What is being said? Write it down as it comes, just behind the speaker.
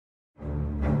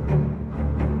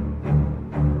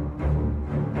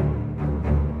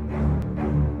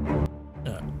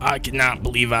I cannot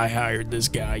believe I hired this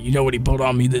guy. You know what he pulled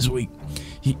on me this week?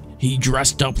 He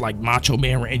dressed up like Macho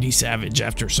Man Randy Savage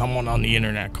after someone on the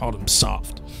internet called him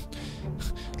soft.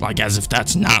 Like as if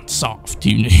that's not soft.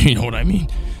 You know what I mean?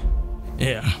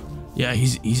 Yeah,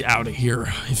 he's out of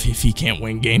here. If he can't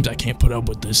win games, I can't put up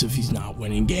with this if he's not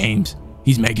winning games.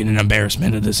 He's making an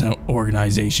embarrassment of this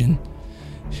organization.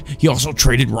 He also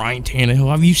traded Ryan Tannehill.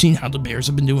 Have you seen how the Bears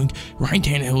have been doing? Ryan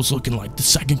Tannehill's looking like the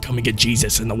second coming of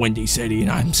Jesus in the Windy City,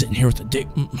 and I'm sitting here with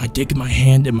my dick in my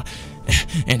hand and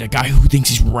a guy who thinks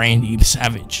he's Randy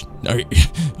Savage. A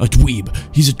dweeb.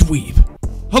 He's a dweeb.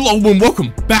 Hello and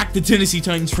welcome back to Tennessee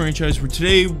Titans franchise, where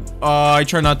today I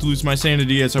try not to lose my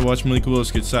sanity as I watch Malik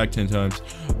Willis get sacked 10 times.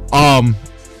 I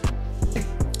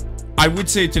would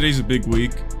say today's a big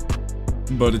week,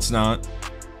 but it's not.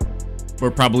 We're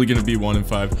probably going to be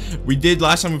 1-5. We did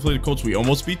last time we played the Colts. We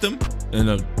almost beat them.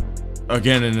 And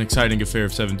again, an exciting affair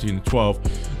of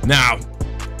 17-12. Now,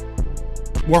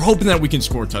 we're hoping that we can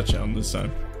score a touchdown this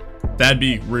time. That'd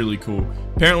be really cool.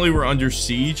 Apparently, we're under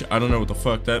siege. I don't know what the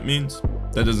fuck that means.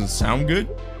 That doesn't sound good.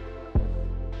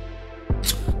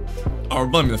 Oh, we're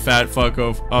blaming the fat fuck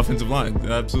of offensive line.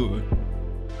 Absolutely.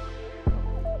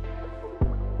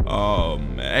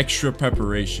 Extra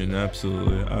preparation.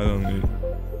 Absolutely. I don't need...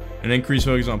 An increased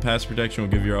focus on pass protection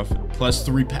will give you off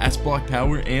 +3 pass block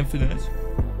power and finesse.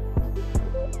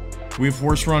 We have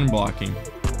worse run blocking.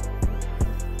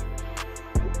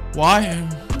 Why?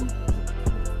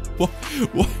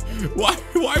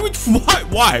 Why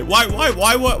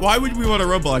would we want a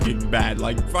run blocking bad?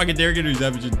 Like fucking Derrick Henry's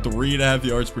averaging 3.5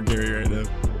 yards per carry right now.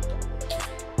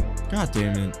 God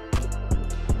damn it.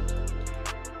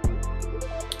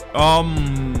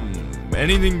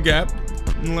 Anything gap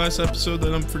in the last episode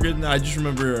that I'm forgetting? I just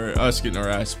remember us getting our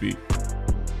ass beat.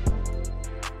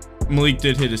 Malik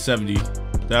did hit a 70.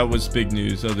 That was big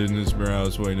news, other than this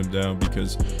Morales weighing him down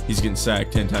because he's getting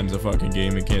sacked 10 times a fucking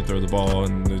game and can't throw the ball,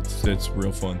 and it's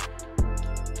real fun.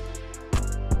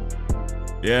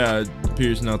 Yeah, it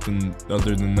appears nothing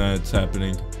other than that's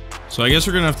happening. So I guess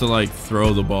we're gonna have to like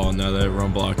throw the ball now that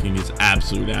run blocking is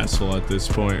absolute asshole at this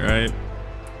point, right?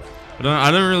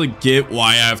 I don't really get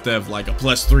why I have to have like a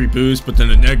 +3 boost, but then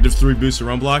a -3 boost to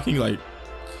run blocking. Like,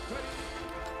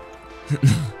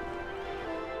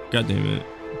 God damn it.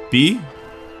 B,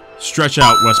 stretch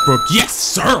out Westbrook. Yes,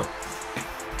 sir.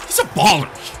 He's a baller.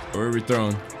 Where are we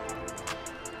throwing?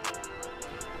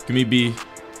 Give me B.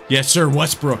 Yes, sir.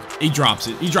 Westbrook. He drops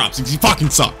it. He drops it. He fucking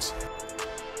sucks.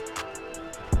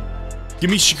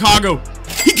 Give me Chicago.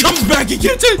 He comes back. He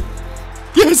gets it.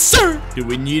 Yes, sir. Dude,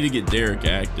 we need to get Derrick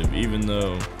active, even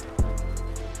though...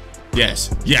 Yes.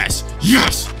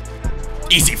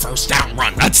 Easy first down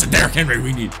run. That's the Derrick Henry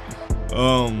we need.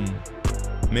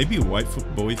 Maybe White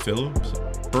Boy Phillips?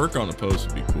 Burke on the post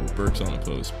would be cool. Burke's on the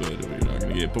post, but we're not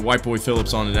going to get... But White Boy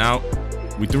Phillips on and out.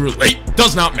 We threw it late.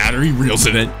 Does not matter. He reels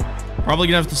it in. Probably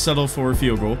going to have to settle for a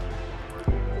field goal.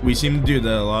 We seem to do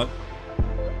that a lot.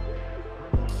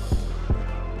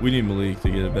 We need Malik to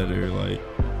get a better, like...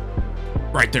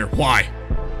 Right there. Why?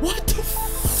 What the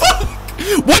fuck?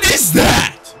 What is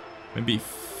that? Maybe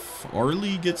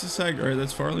Farley gets a sack. All right,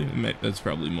 that's Farley. That's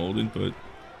probably molded, but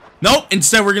nope.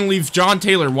 Instead, we're gonna leave John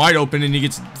Taylor wide open, and he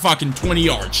gets fucking 20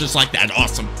 yards just like that.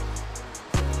 Awesome.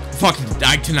 Fucking,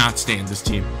 I cannot stand this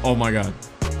team. Oh my god.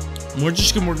 We're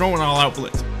going all out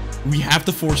blitz. We have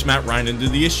to force Matt Ryan into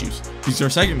the issues. Because our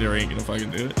secondary ain't gonna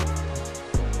fucking do it.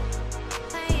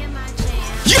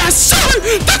 Yes,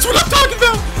 sir. That's what I'm talking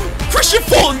about. Christian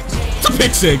Fulton! It's a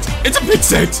pick six! It's a pick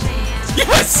six!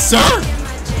 Yes, sir!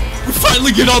 We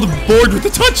finally get on the board with a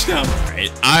touchdown!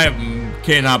 Alright, I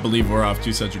cannot believe we're off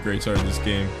to such a great start in this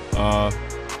game.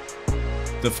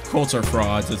 The Colts are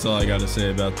frauds, that's all I gotta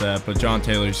say about that. But John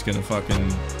Taylor's gonna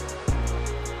fucking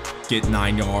get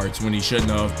 9 yards when he shouldn't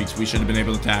have, because we should have been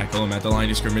able to tackle him at the line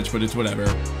of scrimmage, but it's whatever.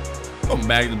 Come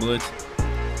back to the blitz.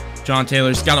 John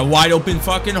Taylor's got a wide open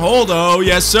fucking hole though,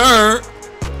 yes sir!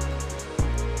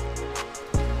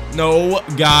 No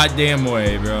goddamn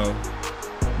way, bro.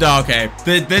 Okay,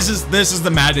 this is the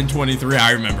Madden 23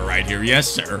 I remember right here. Yes,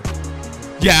 sir.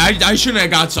 Yeah, I shouldn't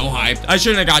have got so hyped. I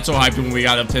shouldn't have got so hyped when we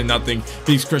got up to nothing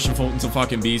because Christian Fulton's a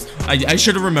fucking beast. I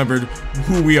should have remembered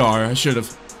who we are. I should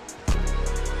have.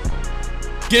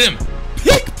 Get him.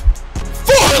 Pick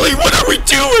Farley. What are we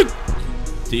doing?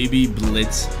 DB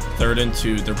blitz 3rd and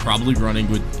 2. They're probably running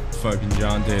with fucking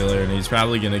John Taylor, and he's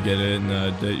probably gonna get it.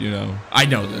 And you know, I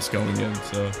know this going in.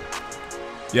 So,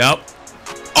 yep.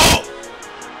 Oh,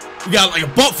 we got like a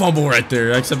butt fumble right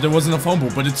there. Except it wasn't a fumble,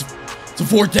 but it's a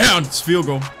 4th down. It's field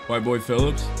goal. White boy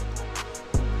Phillips.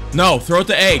 No, throw it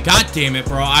to A. God damn it,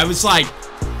 bro. I was like,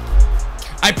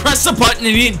 I pressed the button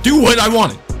and he didn't do what I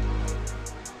wanted.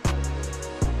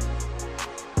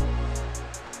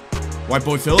 White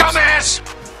boy Phillips. Dumbass!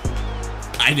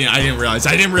 I didn't realize.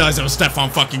 I didn't realize it was Stephon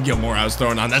fucking Gilmore I was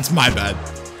throwing on. That's my bad.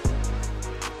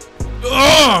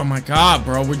 Oh my god,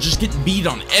 bro. We're just getting beat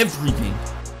on everything.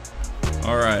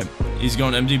 Alright. He's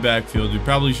going empty backfield. We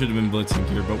probably should have been blitzing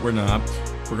here, but we're not.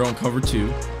 We're going cover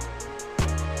 2.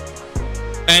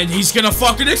 And he's gonna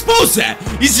fucking expose that.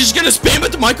 He's just gonna spam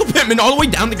it to Michael Pittman all the way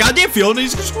down the goddamn field, and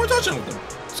he's gonna score a touchdown with him.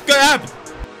 It's gonna happen.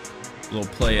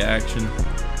 Little play action.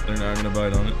 They're not gonna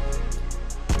bite on it.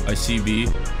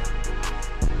 ICB.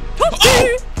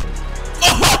 Oh!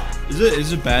 Oh!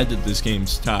 Is it bad that this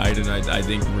game's tied, and I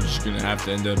think we're just gonna have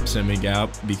to end up sending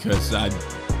out because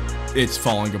it's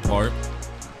falling apart?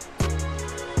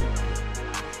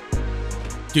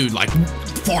 Dude, like,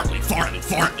 Farley.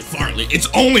 It's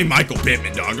only Michael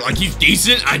Pittman, dog. Like, he's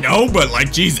decent, I know, but,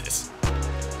 like, Jesus.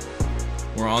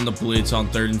 We're on the blitz on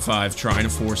 3rd and 5, trying to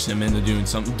force him into doing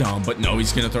something dumb, but no,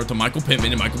 he's going to throw it to Michael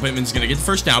Pittman, and Michael Pittman's going to get the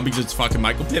first down because it's fucking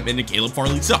Michael Pittman, and Caleb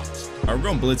Farley sucks. All right, we're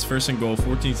going blitz, 1st and goal,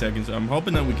 14 seconds. I'm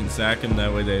hoping that we can sack him.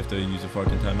 That way they have to use a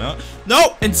fucking timeout.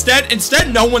 No, instead,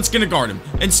 no one's going to guard him.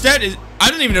 Instead,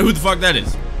 I don't even know who the fuck that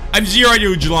is. I have zero idea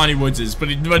who Jelani Woods is, but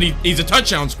he's a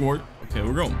touchdown scored. Okay,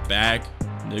 we're going back.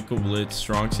 Nickel blitz,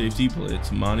 strong safety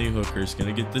blitz. Monty Hooker's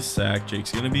gonna get the sack.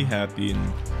 Jake's gonna be happy,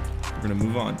 and we're gonna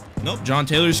move on. Nope, John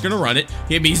Taylor's gonna run it.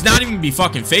 He's not even gonna be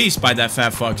fucking faced by that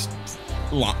fat fuck's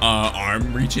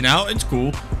arm reaching out. It's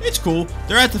cool. It's cool.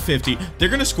 They're at the 50. They're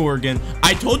gonna score again.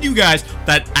 I told you guys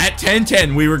that at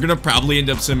 10-10 we were gonna probably end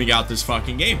up simming out this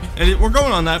fucking game, and we're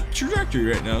going on that trajectory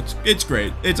right now. It's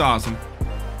great. It's awesome.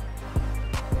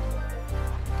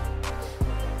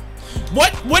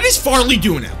 What is Farley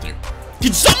doing out there?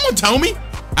 Can someone tell me?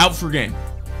 Out for game.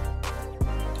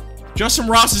 Justin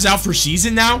Ross is out for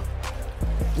season now?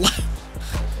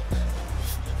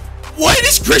 What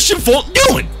is Christian Fulton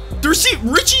doing?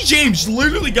 Richie James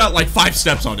literally got like 5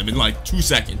 steps on him in like 2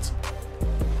 seconds.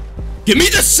 Give me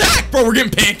the sack, bro. We're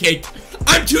getting pancaked.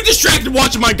 I'm too distracted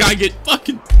watching my guy get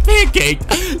fucking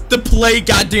pancaked. The play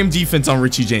goddamn defense on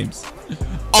Richie James.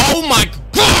 Oh my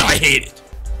god, I hate it.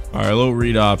 All right, a little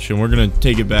read option. We're going to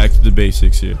take it back to the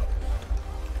basics here.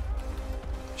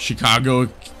 Chicago,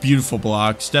 beautiful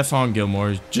block. Stephon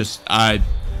Gilmore, I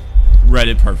read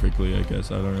it perfectly, I guess.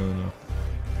 I don't really know.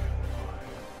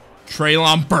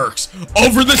 Treylon Burks,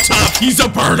 over the top. He's a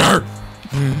burner.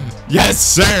 Yes,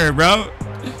 sir, bro.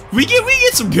 We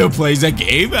get some good plays that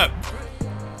game.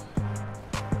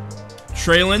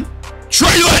 Treylon.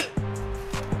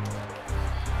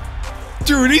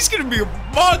 Dude, he's going to be a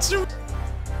monster.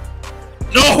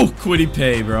 No, Quiddy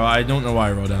Pay, bro. I don't know why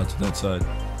I rolled out to that side.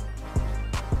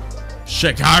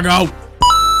 Chicago.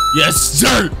 Yes,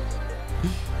 sir.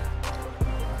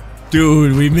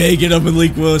 Dude, we may get a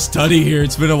Malik Willis tutty here.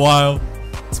 It's been a while.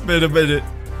 It's been a minute.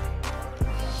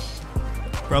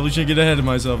 Probably shouldn't get ahead of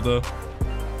myself, though.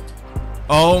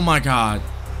 Oh, my God.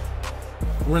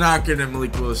 We're not getting a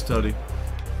Malik Willis tutty.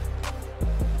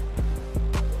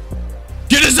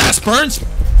 Get his ass, Burns.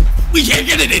 We can't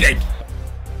get anything.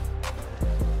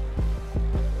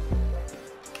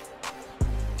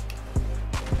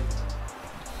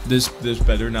 This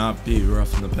better not be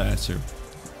rough in the passer.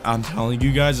 I'm telling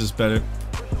you guys, this better.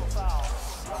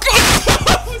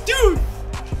 Dude!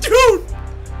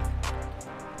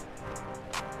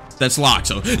 That's locked,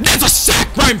 so that's a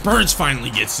sack. Brian Burns finally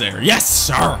gets there. Yes,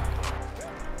 sir.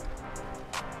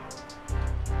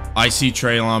 I see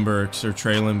Treylon Burks or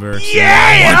Treylon Burks.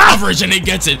 Yeah! Coverage, and he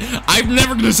gets it. I'm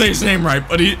never gonna say his name right,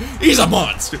 but he's a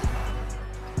monster.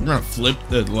 I'm gonna flip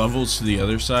the levels to the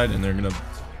other side, and they're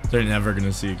never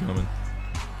gonna see it coming.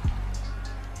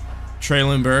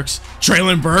 Treylon Burks.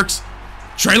 Treylon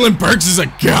Burks is a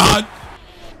god.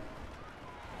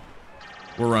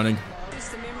 We're running.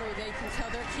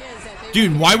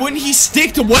 Dude, why wouldn't he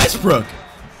stick to Westbrook?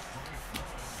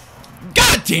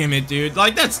 God damn it, dude.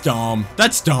 Like, that's dumb.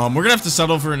 That's dumb. We're gonna have to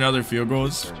settle for another field goal.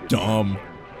 It's dumb.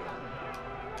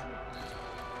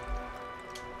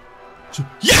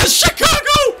 Yes,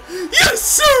 Chicago! Yes,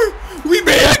 sir! We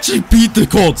may actually beat the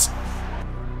Colts.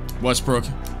 Westbrook.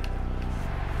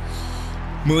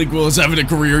 Malik Willis having a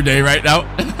career day right now.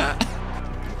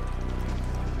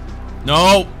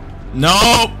 No.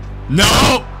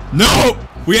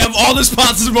 We have all this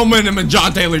positive momentum, and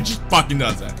John Taylor just fucking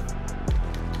does that.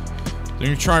 They're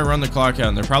gonna try and run the clock out,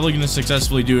 and they're probably gonna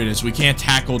successfully do it as we can't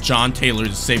tackle John Taylor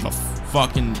to save a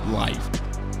fucking life.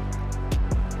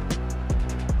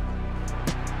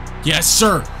 Yes,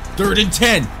 sir. 3rd and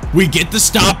 10. We get the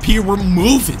stop here. We're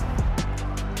moving.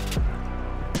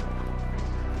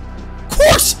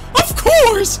 Of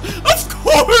course.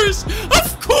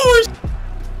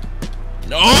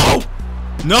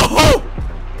 No.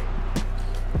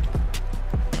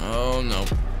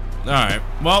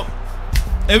 Well,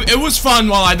 it was fun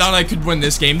while I thought I could win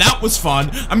this game. That was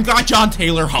fun. I'm glad John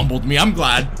Taylor humbled me. I'm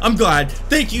glad.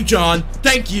 Thank you, John.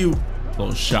 Thank you.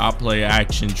 Little shot play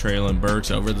action. Treylon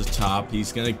Burks over the top.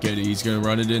 He's going to get it. He's going to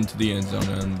run it into the end zone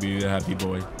and be a happy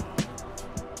boy.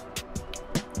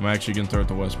 I'm actually going to throw it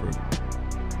to Westbrook.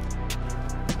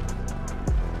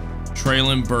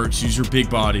 Treylon Burks, use your big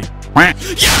body.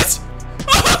 Yes!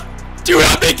 Dude,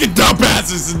 I'm making dumb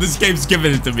passes and this game's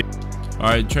giving it to me. All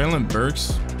right, Treylon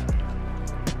Burks.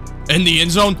 In the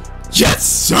end zone. Yes,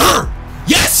 sir!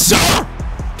 Yes, sir!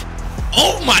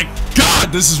 Oh my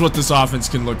God, this is what this offense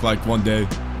can look like one day.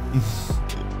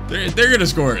 they're gonna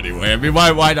score anyway. I mean,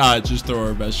 why not just throw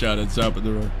our best shot at top of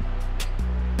the road?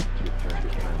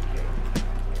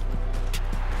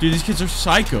 Dude, these kids are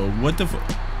psycho. What the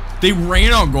fuck? They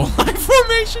ran on goal line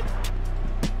formation.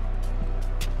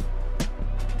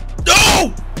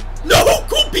 No! No!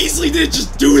 Cole Beasley didn't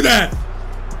just do that.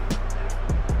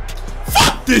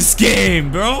 Fuck this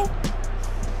game, bro.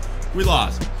 We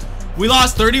lost. We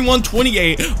lost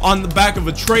 31-28 on the back of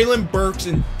a Treylon Burks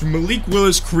and Malik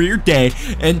Willis career day.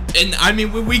 And I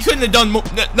mean, we couldn't have done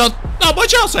not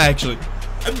much else, actually.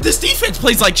 This defense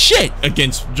plays like shit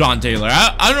against John Taylor.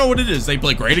 I don't know what it is. They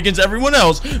play great against everyone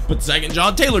else, but the second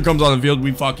John Taylor comes on the field,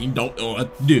 we fucking don't know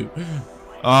what to do.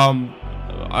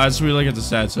 As we look at the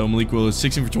stats, so Malik Willis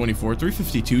 16 for 24,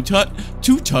 352,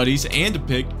 two tutties and a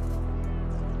pick.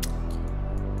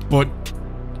 But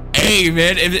hey,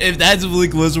 man, if that's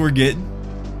Malik Willis we're getting,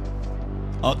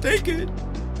 I'll take it.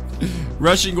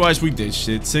 Rushing wise, we did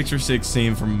shit. 6 for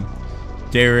 16 from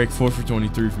Derek, 4 for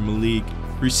 23 from Malik.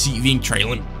 Receiving,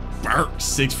 Treylon Burks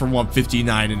 6 for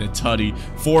 159 and a tutty.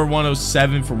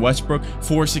 4-107 for Westbrook.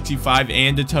 465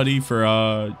 and a tutty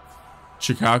for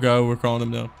Chicago. We're calling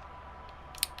him now.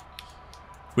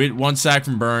 We had 1 sack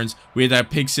from Burns. We had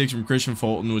that pick 6 from Christian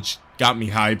Fulton, which got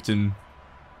me hyped. And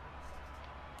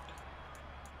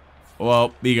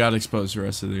well, he got exposed the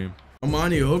rest of the game.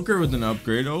 Amani Hooker with an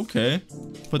upgrade. Okay,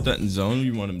 put that in zone.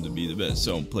 You want him to be the best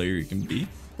zone player he can be.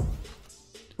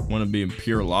 Want to be in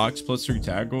pure locks, +3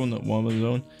 tackle in the one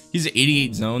zone. He's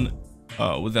 88 zone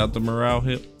without the morale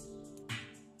hit.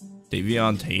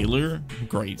 Davion Taylor,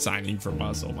 great signing from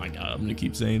us. Oh my God, I'm gonna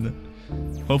keep saying that.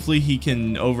 Hopefully he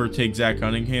can overtake Zach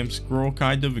Cunningham's scroll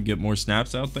kind of and get more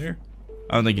snaps out there.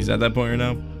 I don't think he's at that point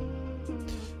right now,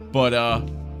 but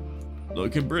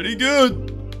looking pretty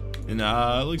good. And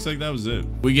looks like that was it.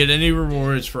 We get any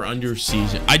rewards for under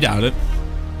siege? I doubt it.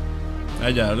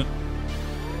 I doubt it.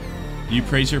 You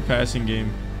praise your passing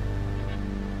game.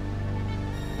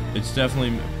 It's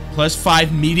definitely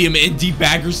 +5 medium and deep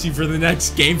accuracy for the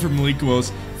next game from Malik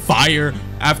Willis. Fire.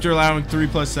 After allowing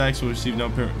 3+ sacks, will receive no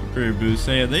career boost.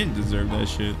 Yeah, they didn't deserve that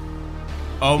shit.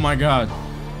 Oh my God.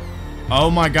 Oh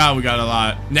my God, we got a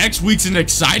lot. Next week's an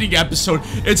exciting episode.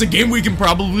 It's a game we can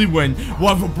probably win.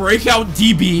 We'll have a breakout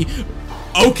DB.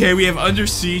 Okay, we have under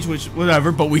siege, which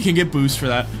whatever, but we can get boost for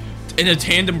that. And a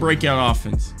tandem breakout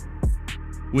offense,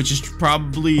 which is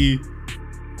probably,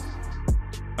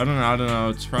 I don't know.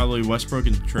 It's probably Westbrook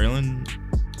and Treylon,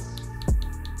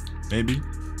 maybe.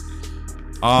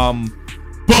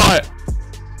 But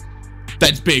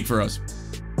that's big for us.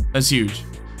 That's huge.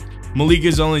 Malik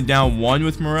is only down 1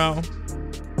 with morale.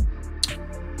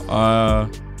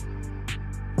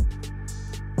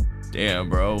 Damn,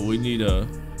 bro. We need a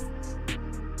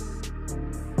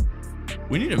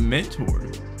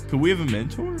mentor. Could we have a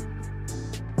mentor?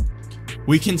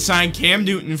 We can sign Cam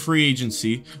Newton free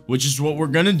agency, which is what we're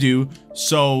gonna do.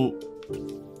 So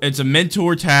it's a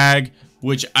mentor tag,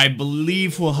 which I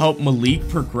believe will help Malik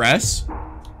progress.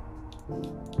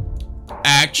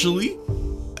 Actually,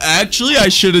 I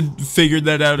should have figured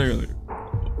that out earlier.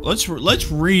 Let's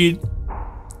read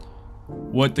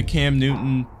what the Cam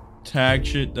Newton tag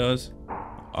shit does.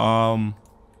 I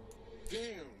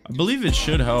believe it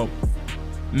should help.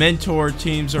 Mentor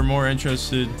teams are more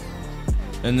interested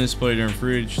in this player in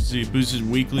free agency. Boosts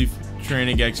weekly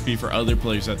training XP for other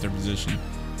players at their position.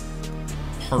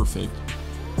 Perfect.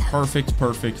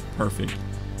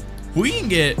 We can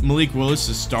get Malik Willis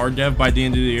a star dev by the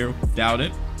end of the year. Doubt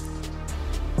it.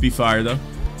 Be fire though.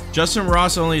 Justin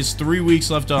Ross only has 3 weeks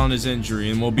left on his injury,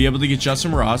 and we'll be able to get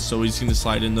Justin Ross, so he's gonna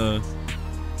slide in the,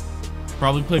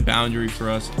 probably play boundary for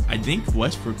us. I think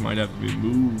Westbrook might have to be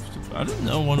moved. I don't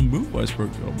know. I want to move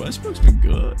Westbrook though. Westbrook's been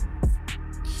good.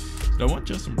 But I want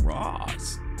Justin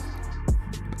Ross.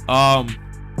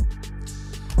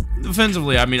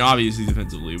 Defensively, I mean, obviously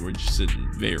defensively, we're just sitting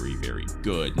very, very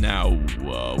good. Now,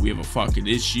 we have a fucking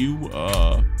issue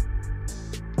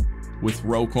with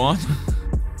Roquan.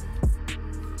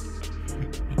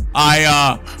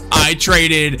 I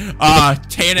traded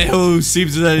Tannehill, who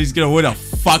seems that he's gonna win a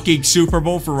fucking Super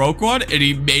Bowl for Roquan, and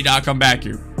he may not come back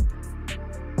here.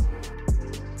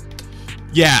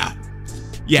 Yeah.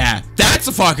 Yeah, that's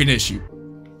a fucking issue.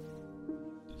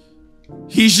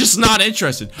 He's just not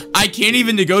interested. I can't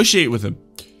even negotiate with him.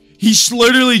 He's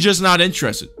literally just not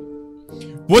interested.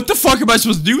 What the fuck am I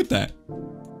supposed to do with that?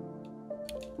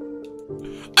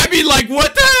 I mean, like,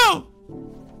 what the hell?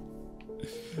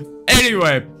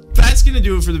 Anyway, that's gonna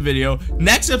do it for the video.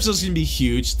 Next episode's gonna be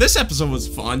huge. This episode was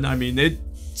fun. I mean, it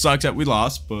sucks that we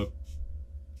lost, but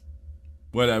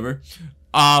whatever.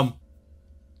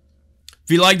 If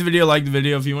you like the video, like the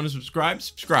video. If you want to subscribe,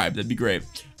 subscribe. That'd be great.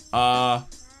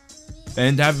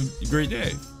 And have a great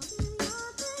day.